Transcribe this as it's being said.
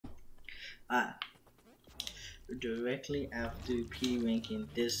Ah, directly after P ranking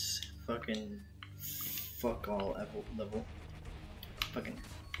this fucking fuck all level. Fucking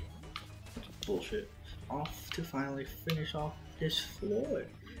bullshit. Off to finally finish off this floor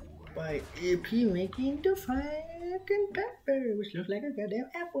by P ranking the fucking pepper, which looks like a goddamn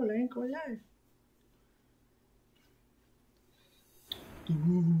apple, I ain't gonna lie.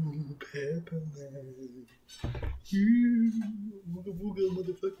 Ooh, Pepperman. Booga booga,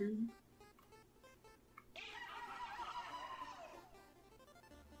 motherfucker.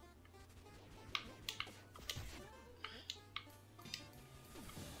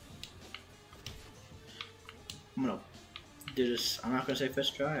 I'm gonna do this. I'm not gonna say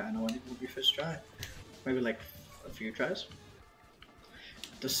first try. I know it will be first try. Maybe like a few tries.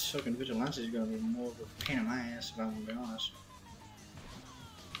 This fucking vigilance is gonna be more of a pain in my ass if I'm gonna be honest.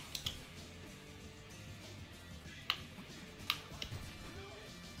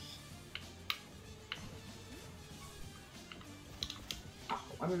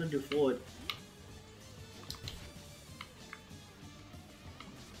 I'm gonna do forward.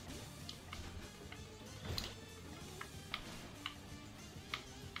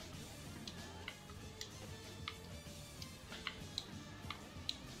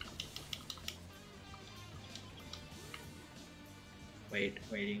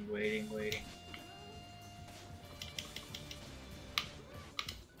 Waiting.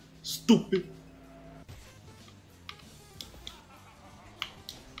 Stupid.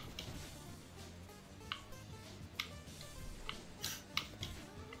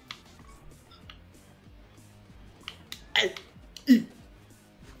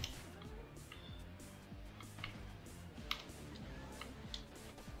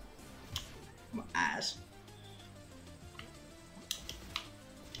 My ass.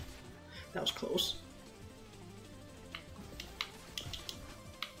 That was close.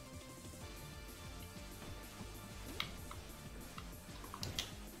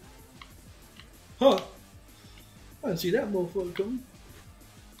 Huh. I didn't see that motherfucker coming.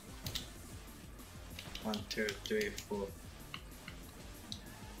 1, 2, 3, 4,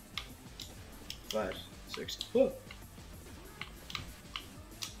 5, 6. Whoa.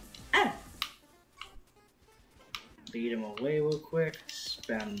 Ah! Lead him away real quick.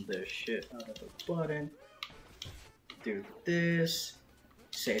 Spam the shit out of the button. Do this.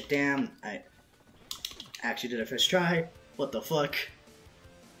 Say, damn, I actually did a first try. What the fuck?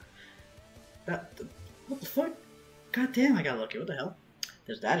 What the fuck? God damn, I got lucky. What the hell?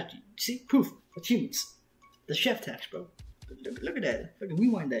 There's that. See? Proof. Achievements. The chef tax, bro. Look at that. Fucking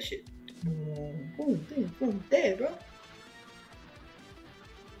rewind that shit. Boom, boom, boom. There, bro.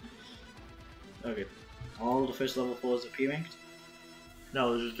 Okay. All the first level 4s are P-ranked. That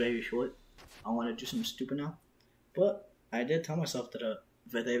was just very short. I want to do something stupid now. But I did tell myself that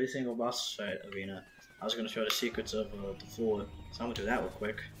with every single boss fight arena, I was going to show the secrets of the floor. So I'm going to do that real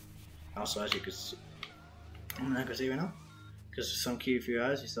quick. Also, as you can see, I'm not going to see right now. Because some key for your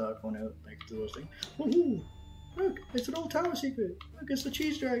eyes, you saw it going out like through those things. Woohoo! Look, it's an old tower secret. Look, it's the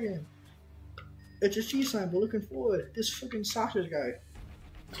cheese dragon. It's a cheese sign, but looking forward, this fucking sausage guy.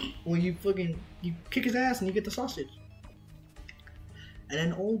 When you kick his ass and you get the sausage. And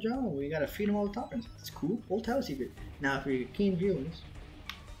then Old John, where you gotta feed him all the toppings. It's cool. Old tower secret. Now, if you're keen viewers,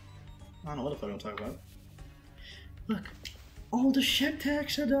 I don't know what the fuck I'm talking about. Look, all the chef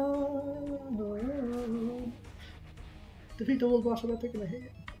tax are done. Defeat the old boss without taking a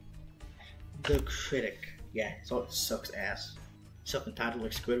hit. The critic. Yeah, so it sucks ass. Self-entitled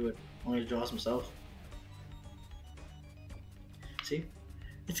like Squidward. Only draws himself. See?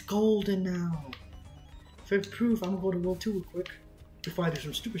 It's golden now. For proof, I'm gonna go to World 2 real quick. Before I do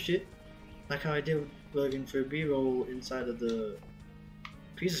some stupid shit. Like how I did looking for B-roll inside of the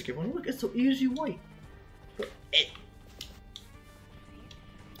pieces. Look, it's so easy white.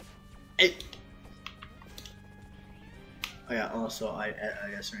 Oh yeah, also I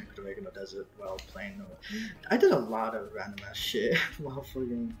guess I could have in the desert while playing. I did a lot of random ass shit while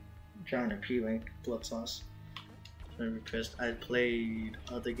fucking trying to P-rank Blood Sauce. I'm pissed. I played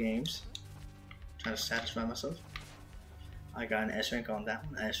other games, trying to satisfy myself. I got an S rank on that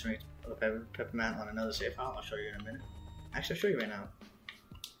one. S rank Pepperman on another save file. I'll show you in a minute. Actually, I'll show you right now.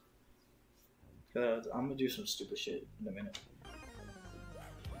 Cause I'm gonna do some stupid shit in a minute.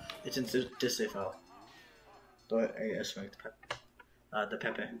 It's in this save file. I S ranked the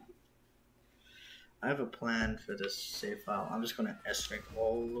Pepe. I have a plan for this save file. I'm just gonna S rank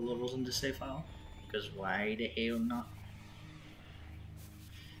all the levels in this save file. Because why the hell not?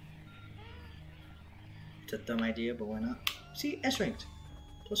 It's a dumb idea, but why not? See, S ranked.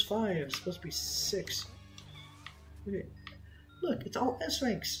 +5, it's supposed to be 6. Look, it's all S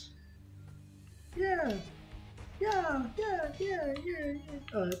ranks. Yeah! Yeah!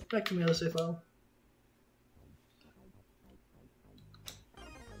 Back to my other save file.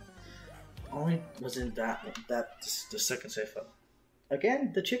 Only was in that the second save file.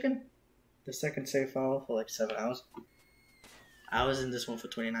 Again, the chicken. The second save file for like 7 hours. I was in this one for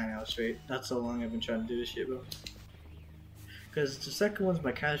 29 hours straight. That's how long I've been trying to do this shit, bro. Because the second one's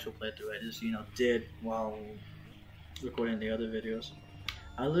my casual playthrough. I just, did while recording the other videos.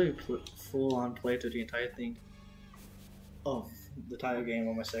 I literally full on playthrough the entire thing of the entire game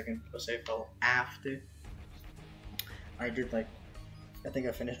on my second save file after I did like, I think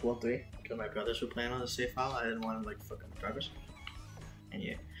I finished World 3 because my brothers were playing on the save file. I didn't want to like fucking progress. And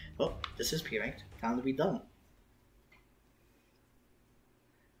yeah, well, this is P ranked. Time to be done.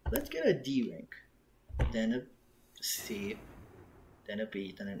 Let's get a D rank, then a C, then a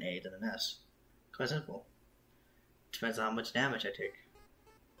B, then an A, then an S. Quite simple. Depends on how much damage I take.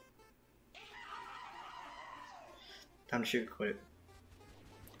 Time to sugarcoat it.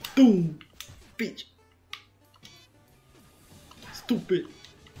 Boom! Bitch! Stupid!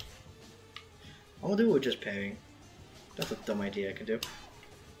 I'm gonna do it with just parrying. That's a dumb idea I could do.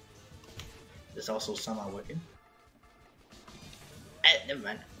 It's also somehow working. Never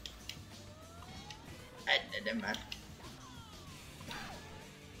mind. Never mind.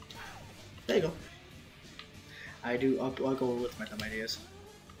 There you go. I'll go with my dumb ideas.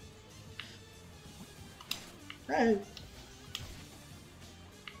 Hey!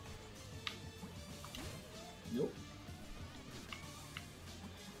 Nope.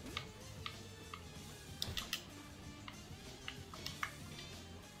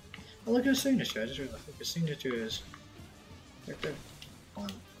 Oh, look at his signature. I just realized. Look, his signature is right there. 1,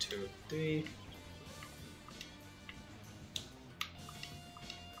 2, 3.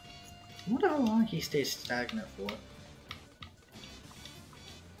 I wonder how long he stays stagnant for.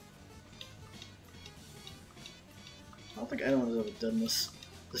 I don't think anyone has ever done this.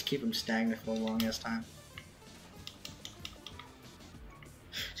 Just keep him stagnant for a long ass time.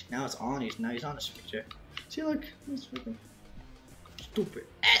 See, now it's on. Now he's on his picture. See, look, he's freaking stupid.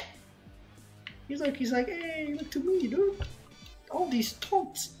 He's like, hey, look to me, dude. All these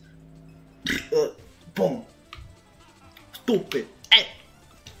taunts. Boom. Stupid.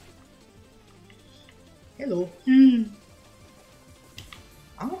 Hello. I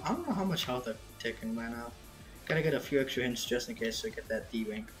don't know how much health I've taken by now. Gotta get a few extra hints just in case I get that D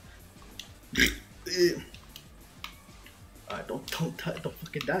rank. Don't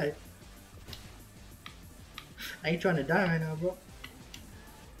fucking die. I ain't trying to die right now, bro.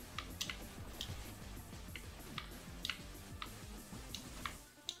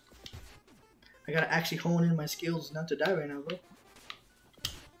 I gotta actually hone in my skills not to die right now, bro.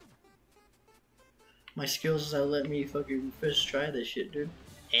 My skills that let me fucking first try this shit, dude.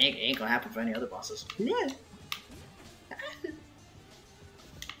 Ain't gonna happen for any other bosses. Yeah.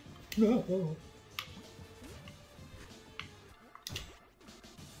 No.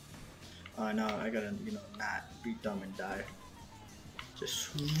 Oh no, I gotta, not be dumb and die. Just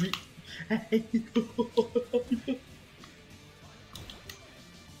sweet.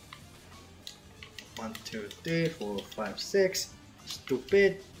 1, 2, 3, 4, 5, 6.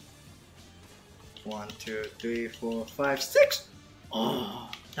 Stupid. 1, 2, 3, 4, 5, 6. Oh,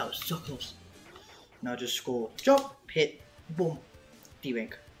 that was so close. Now just score. Jump, hit, boom, D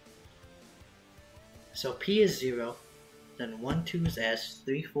rank. So P is 0, then 1, 2 is S,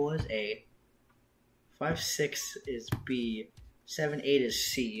 3, 4 is A, 5, 6 is B, 7, 8 is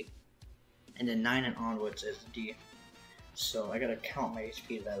C, and then 9 and onwards is D. So I gotta count my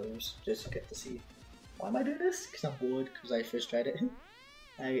HP values just to get to see. Why am I doing this? Because I'm bored, because I first tried it.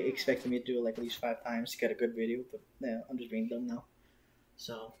 I expected me to do it like at least 5 times to get a good video, but yeah, I'm just being dumb now.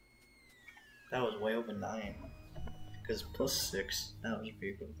 So that was way over 9. Because plus 6, that was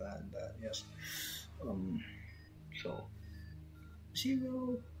big with that, yes. So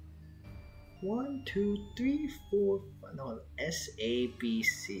 0, 1, 2, 3, 4, 5, no, S, A, B,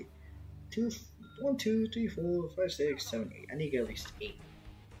 C. 1, 2, 3, 4, 5, 6, 7, 8. I need to get at least 8.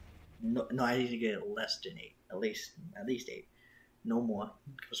 No, I need to get less than 8. At least 8. No more,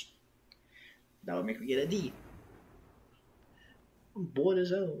 because that would make me get a D. I'm bored as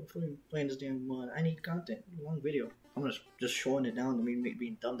hell playing this damn mod. I need content, long video. I'm just shorting it down to me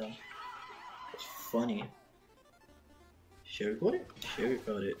being dumb. It's funny. Sugarcoat it?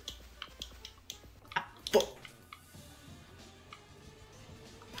 Sugarcoat it. Ah, fuck.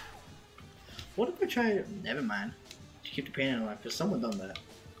 What if I try? Never mind. Just keep the pain in life, because someone's done that.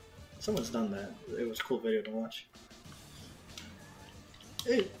 It was a cool video to watch.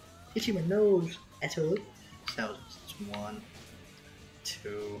 Hey, itchy my nose. Asshole. So that was 1,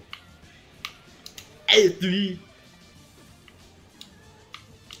 2, 3.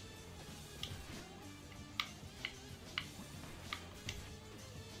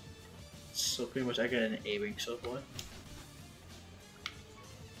 So pretty much I got an A rank so far.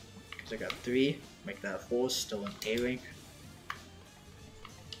 Because I got 3, make that 4, still an A rank.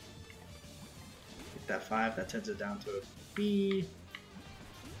 Get that 5, that turns it down to a B.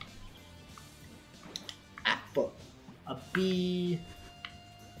 Apple. A B.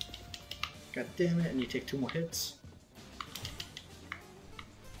 God damn it, and you take 2 more hits.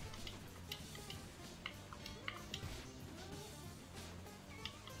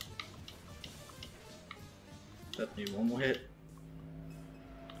 That need 1 more hit.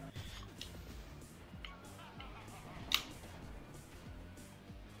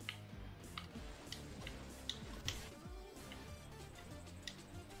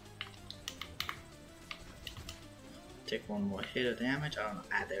 Take 1 more hit of damage. I don't know.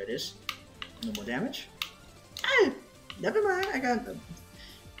 Ah, there it is. No more damage. Ah, never mind. I got the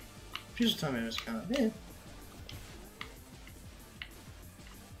fusion time was kind of bad.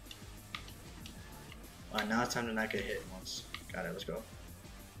 Alright, now it's time to not get hit once. Got it. Let's go.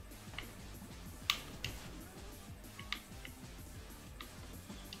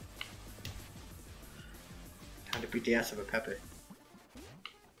 Time to beat the ass of a Pepe.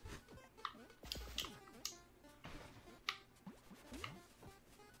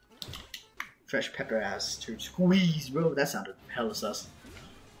 Fresh pepper ass to squeeze, bro. That sounded hella sus.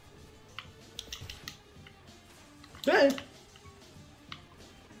 Hey!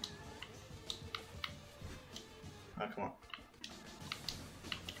 Oh, come on.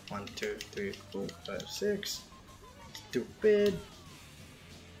 1, 2, 3, 4, 5, 6. Stupid.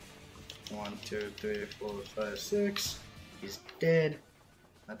 1, 2, 3, 4, 5, 6. He's dead.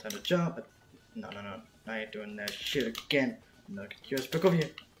 Not time to jump. No. I ain't doing that shit again. No, just back over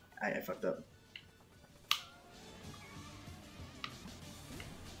here. I fucked up.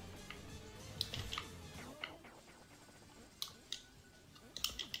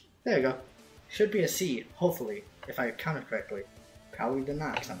 There you go. Should be a C, hopefully, if I counted correctly. Probably did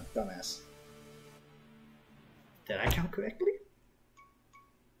not, because I'm a dumbass. Did I count correctly?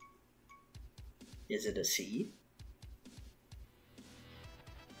 Is it a C?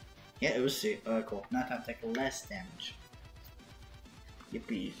 Yeah, it was C. Alright, cool. Now time to take less damage.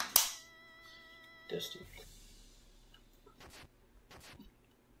 Yippee. Dusty.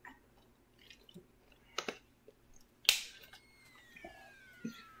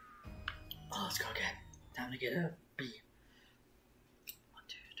 Oh, let's go again. Time to get a B. 1,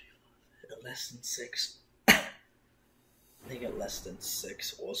 2, 3, 4. Less than 6. They get less than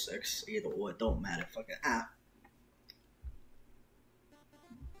 6 or 6. Either or, it don't matter. Fucking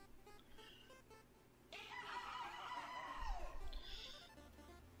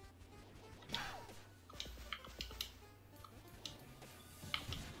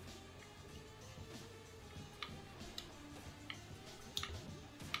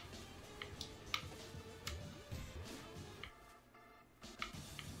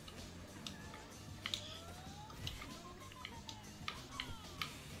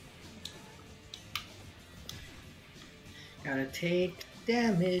Gotta take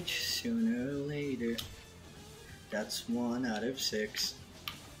damage sooner or later. That's 1 out of 6.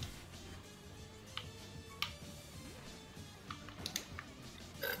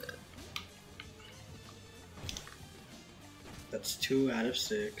 That's 2 out of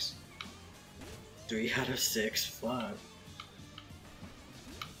 6. 3 out of 6. Fuck.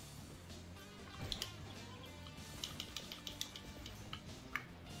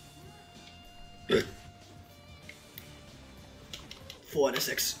 Good. 4 out of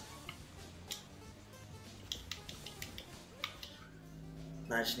 6.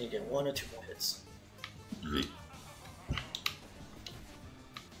 Now I just need to get 1 or 2 more hits.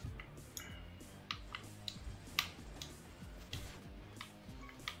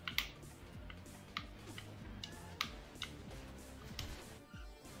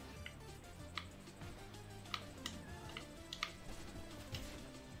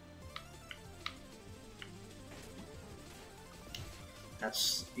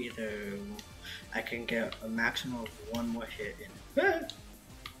 That's either I can get a maximum of 1 more hit in.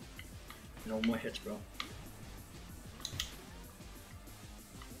 No more hits, bro.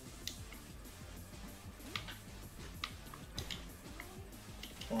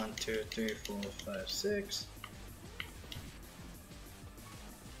 One, 2, 3, 4, 5, 6.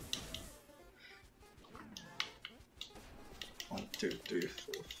 One, 2, 3,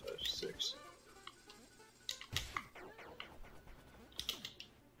 4, 5, 6.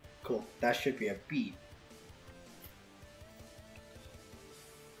 Cool. That should be a B.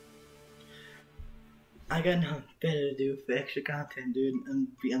 I got nothing better to do for extra content, dude.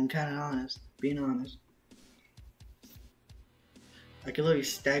 I'm kind of honest. Being honest. I can literally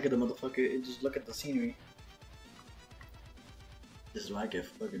stagger the motherfucker and just look at the scenery. This is why I get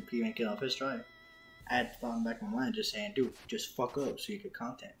fucking P ranking off his try. I had thought in the back of my mind just saying, dude, just fuck up so you get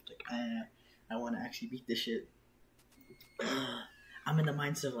content. Like, I want to actually beat this shit. I'm in the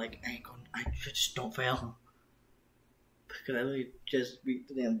mindset of like, I just don't fail. Because I literally just beat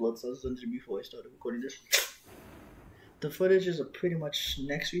the damn Blood Cells before I started recording this. The footages are pretty much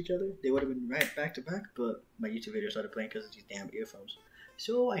next to each other. They would have been right back to back, but my YouTube video started playing because of these damn earphones.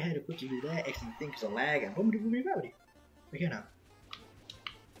 So I had to quickly do that, extra thing because of lag, and boom, gravity. We're here now.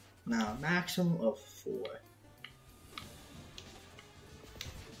 Now, maximum of 4.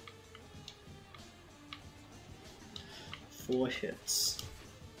 Four hits.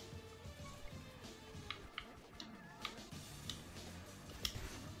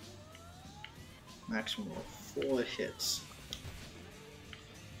 Maximum of 4 hits.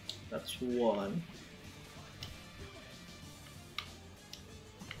 That's 1.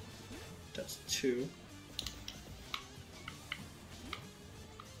 That's 2.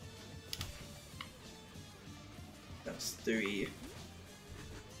 That's 3.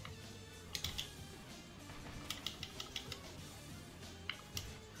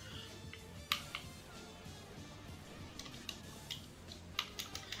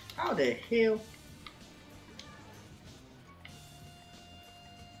 How the hell?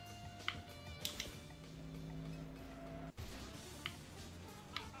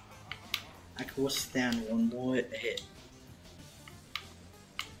 I can withstand one more hit.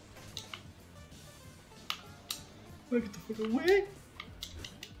 Get the fuck away!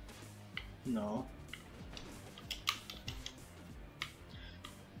 No.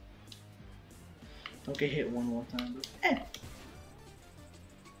 Don't get hit one more time, but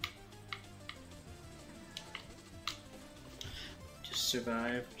Just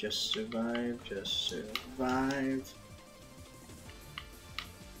survive, just survive, just survive.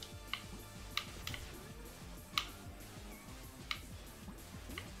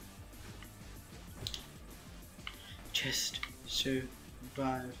 Just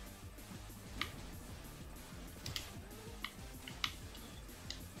survive.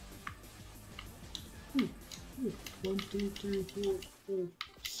 Ooh. 1, 2, 3, 4, 5,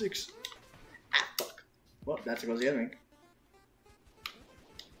 6. Ah, fuck. Well, that's goes the other ring.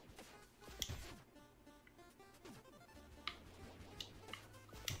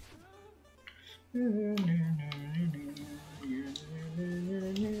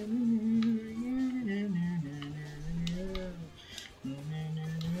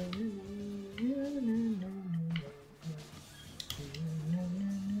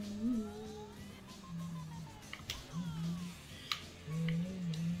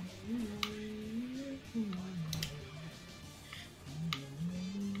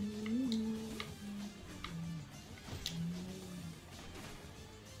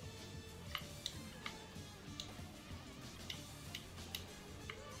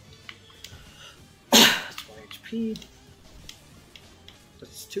 HP.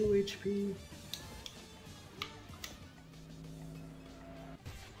 That's 2 HP.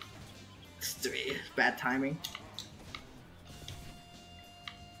 It's 3. Bad timing.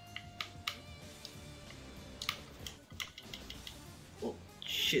 Oh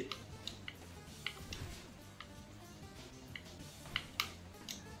shit.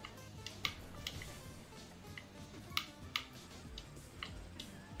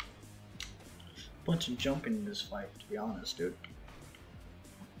 Bunch of jumping in this fight, to be honest, dude.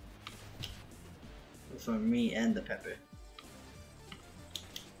 For me and the Pepper.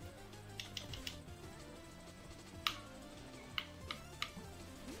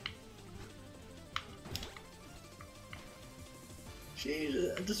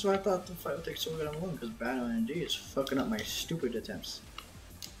 Jeez, this is why I thought the fight would take so good on one, because Battle NG is fucking up my stupid attempts.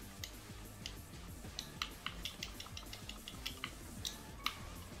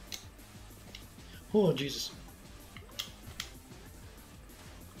 Oh, Jesus.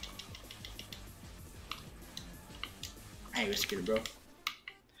 I ain't risking it, bro.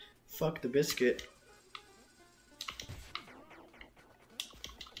 Fuck the biscuit.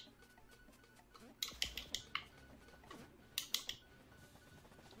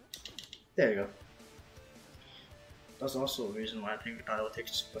 There you go. That's also a reason why I think it would take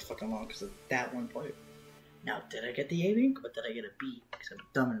super fucking long, because of that one point. Now, did I get the A rank, or did I get a B? Because I'm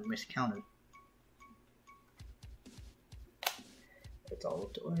dumb and miscounted. It's all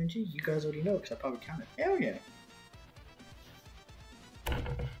up to RNG. You guys already know, because I probably counted. Hell yeah.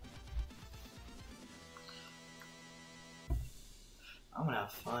 I'm gonna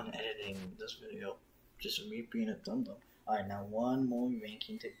have fun editing this video. Just me being a dum-dum. Alright, now one more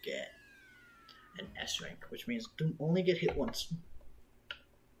ranking to get an S rank, which means only get hit once.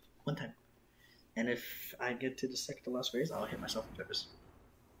 One time. And if I get to the second to last phase, I'll hit myself on purpose.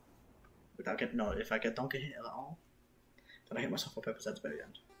 If I don't get hit at all, then I hit myself on purpose at the very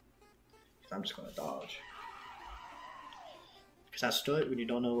end. Because I'm just gonna dodge. Because that's still it, when you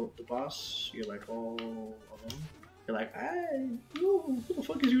don't know the boss, you're like all alone. You're like, hey, yo, what the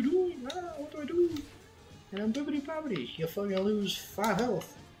fuck is you doing? What do I do? And I'm bibbity bobbity. You're fucking gonna lose 5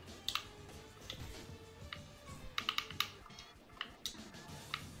 health.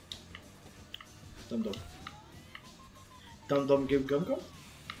 Dum dum. Dum dum give gum gum?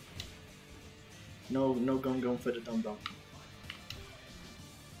 No gum gum for the dum dum.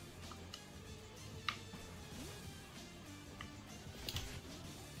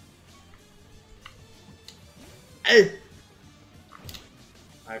 Hey!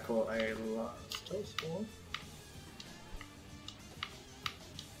 I lost those four.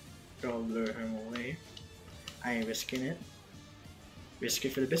 Don't lure him away. I ain't risking it. Risk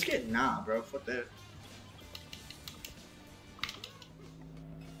it for the biscuit? Nah, bro. Fuck that.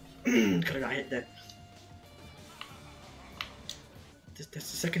 Could've got hit there. That's the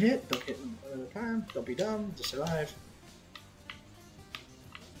second hit. Don't hit him another time. Don't be dumb. Just survive.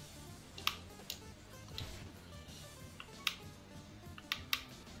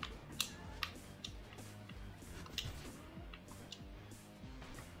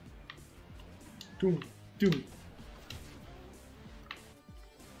 Doom.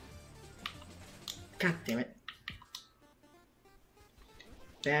 God damn it.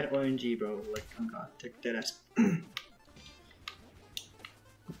 Bad RNG, bro. Like, I'm gonna take that ass.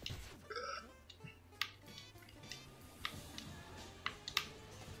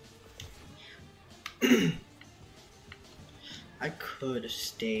 I could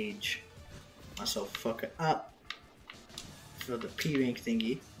stage myself fucking up for the P rank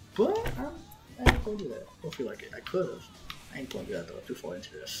thingy, but I ain't gonna do that. I don't feel like it. I could have. I ain't gonna do that though. I'm too far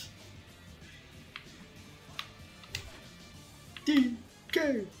into this.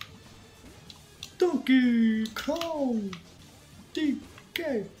 DK! Donkey Kong!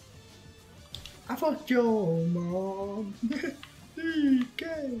 DK! I fucked your mom!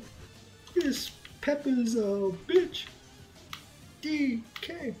 DK! This Pepper's a bitch!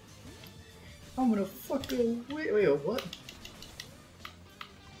 DK! I'm gonna fuck her. Wait, what?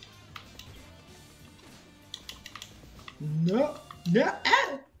 No,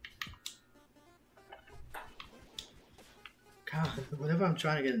 God, whenever I'm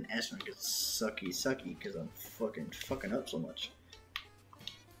trying to get an S rank, it's sucky, because I'm fucking up so much.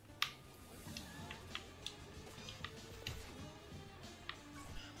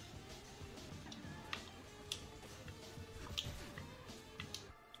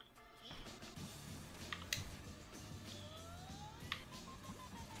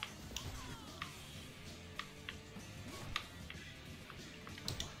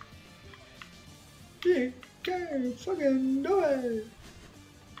 DK, fucking do it!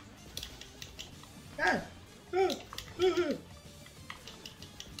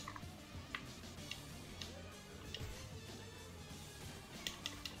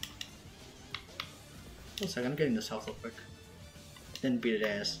 One second, I'm getting this health real quick. Then beat it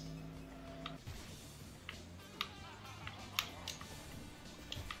ass.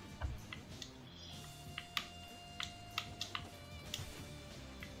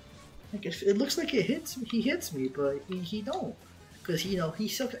 Like it looks like he hits me, but he don't. Cause he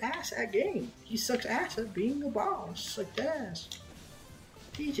sucks ass at game. He sucks ass at being a boss. Like that ass.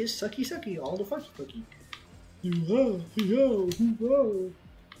 He just sucky all the fucky.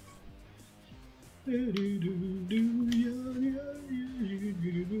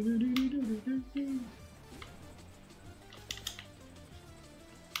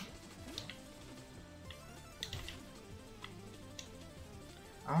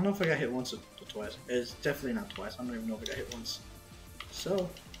 I don't know if I got hit once or twice. It's definitely not twice. I don't even know if I got hit once. So.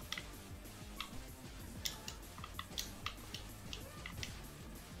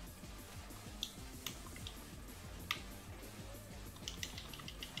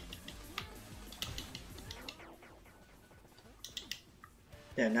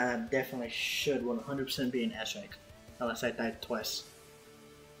 Yeah, now that definitely should 100% be an S rank. Unless I died twice.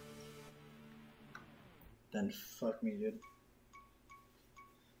 Then fuck me, dude.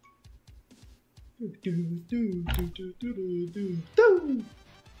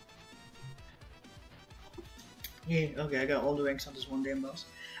 Yeah, okay, I got all the ranks on this one damn boss.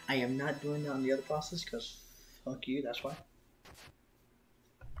 I am not doing that on the other bosses because fuck you, that's why.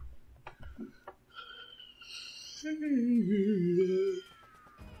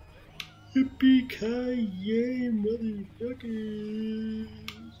 Yippee-ki-yay, motherfuckers!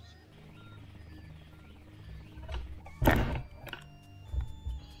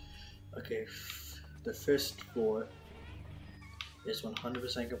 Okay, the first floor is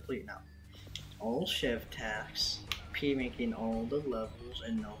 100% complete now. All chef tasks, P-making all the levels,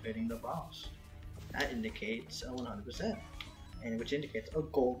 and no hitting the boss. That indicates a 100%, and which indicates a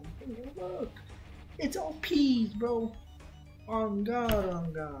golden finger. Look, it's all P's, bro. On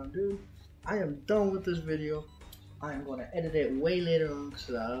God, dude. I am done with this video. I am gonna edit it way later on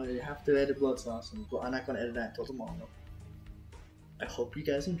because I have to edit Blood Sauce, but I'm not gonna edit that until tomorrow. I hope you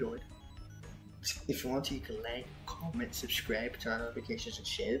guys enjoyed. If you want to, you can like, comment, subscribe, turn on notifications, and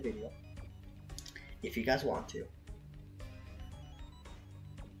share the video. If you guys want to.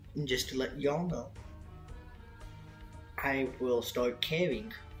 And just to let y'all know, I will start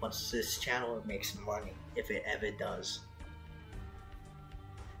caring once this channel makes money, if it ever does.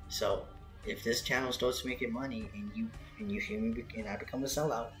 So, if this channel starts making money and you hear me and I become a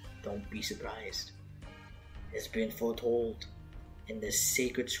sellout, don't be surprised. It's been foretold in the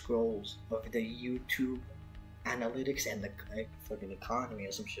sacred scrolls of the YouTube analytics and the fucking economy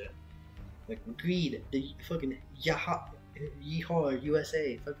or some shit. Like greed, the fucking yeehaw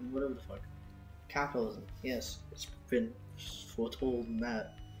USA, fucking whatever the fuck. Capitalism, yes, it's been foretold in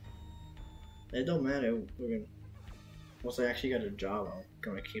that. It don't matter, once I actually got a job, I'm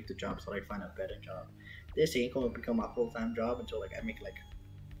gonna keep the job until I find a better job. This ain't gonna become my full-time job until like I make like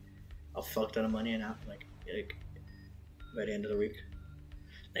a fuck ton of money and after like by the end of the week,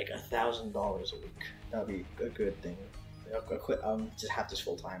 like $1,000 a week. That'd be a good thing. I'll quit. Just have this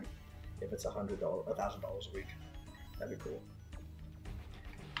full time. If it's $1,000 a week, that'd be cool.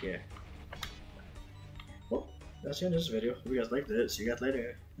 Yeah. Well, that's the end of this video. Hope you guys liked it. See you guys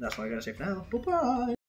later. That's all I gotta say for now. Bye bye.